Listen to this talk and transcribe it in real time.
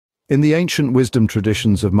In the ancient wisdom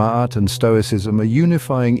traditions of Ma'at and Stoicism, a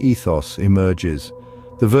unifying ethos emerges.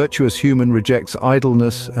 The virtuous human rejects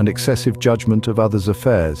idleness and excessive judgment of others'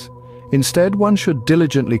 affairs. Instead, one should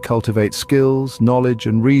diligently cultivate skills, knowledge,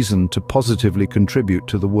 and reason to positively contribute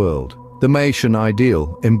to the world. The Maatian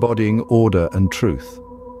ideal, embodying order and truth.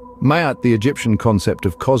 Maat, the Egyptian concept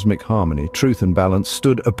of cosmic harmony, truth and balance,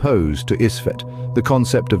 stood opposed to Isfet, the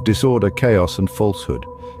concept of disorder, chaos, and falsehood.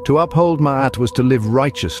 To uphold Maat was to live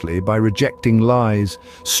righteously by rejecting lies,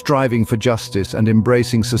 striving for justice, and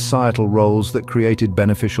embracing societal roles that created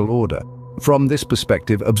beneficial order. From this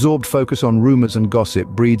perspective, absorbed focus on rumors and gossip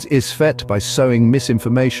breeds Isfet by sowing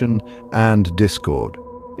misinformation and discord.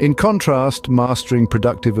 In contrast, mastering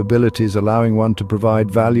productive abilities, allowing one to provide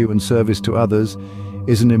value and service to others,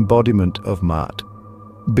 is an embodiment of Maat.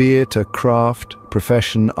 Be it a craft,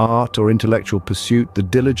 profession, art, or intellectual pursuit, the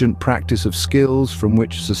diligent practice of skills from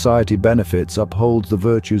which society benefits upholds the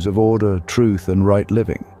virtues of order, truth, and right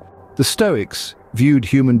living. The Stoics viewed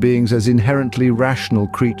human beings as inherently rational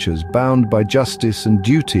creatures bound by justice and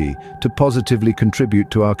duty to positively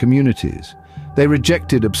contribute to our communities. They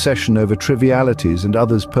rejected obsession over trivialities and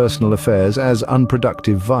others' personal affairs as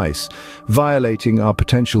unproductive vice, violating our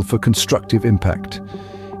potential for constructive impact.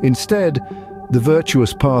 Instead, the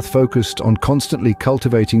virtuous path focused on constantly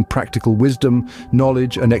cultivating practical wisdom,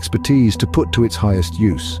 knowledge, and expertise to put to its highest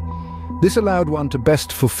use. This allowed one to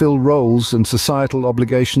best fulfill roles and societal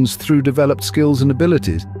obligations through developed skills and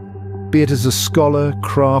abilities, be it as a scholar,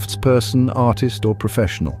 craftsperson, artist, or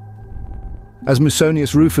professional. As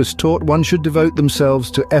Musonius Rufus taught, one should devote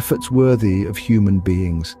themselves to efforts worthy of human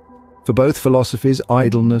beings. For both philosophies,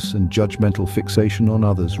 idleness and judgmental fixation on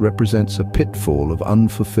others represents a pitfall of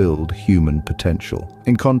unfulfilled human potential.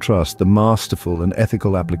 In contrast, the masterful and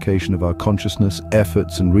ethical application of our consciousness,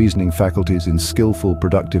 efforts, and reasoning faculties in skillful,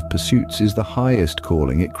 productive pursuits is the highest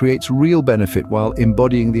calling. It creates real benefit while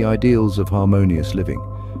embodying the ideals of harmonious living.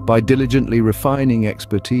 By diligently refining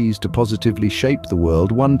expertise to positively shape the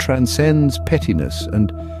world, one transcends pettiness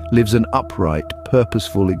and lives an upright,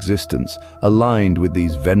 purposeful existence, aligned with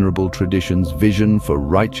these venerable traditions' vision for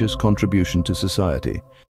righteous contribution to society.